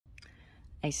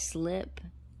a slip,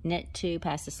 knit 2,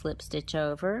 pass a slip stitch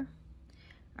over.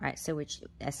 All right, so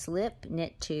a slip,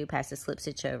 knit 2, pass a slip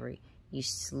stitch over. You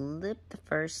slip the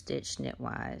first stitch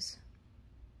knitwise,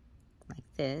 like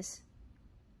this.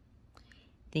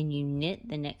 Then you knit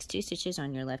the next 2 stitches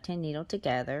on your left-hand needle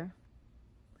together,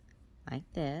 like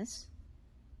this.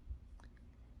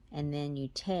 And then you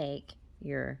take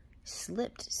your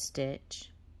slipped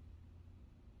stitch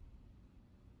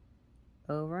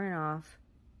over and off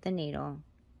the needle,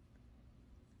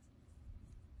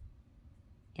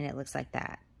 and it looks like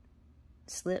that.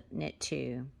 Slip, knit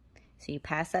 2. So you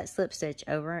pass that slip stitch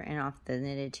over and off the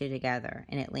knitted 2 together,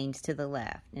 and it leans to the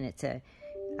left. And it's a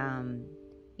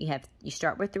you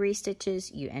start with 3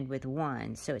 stitches, you end with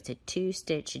 1, so it's a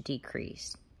 2-stitch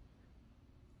decrease.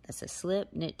 That's a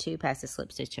slip, knit 2, pass a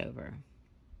slip stitch over.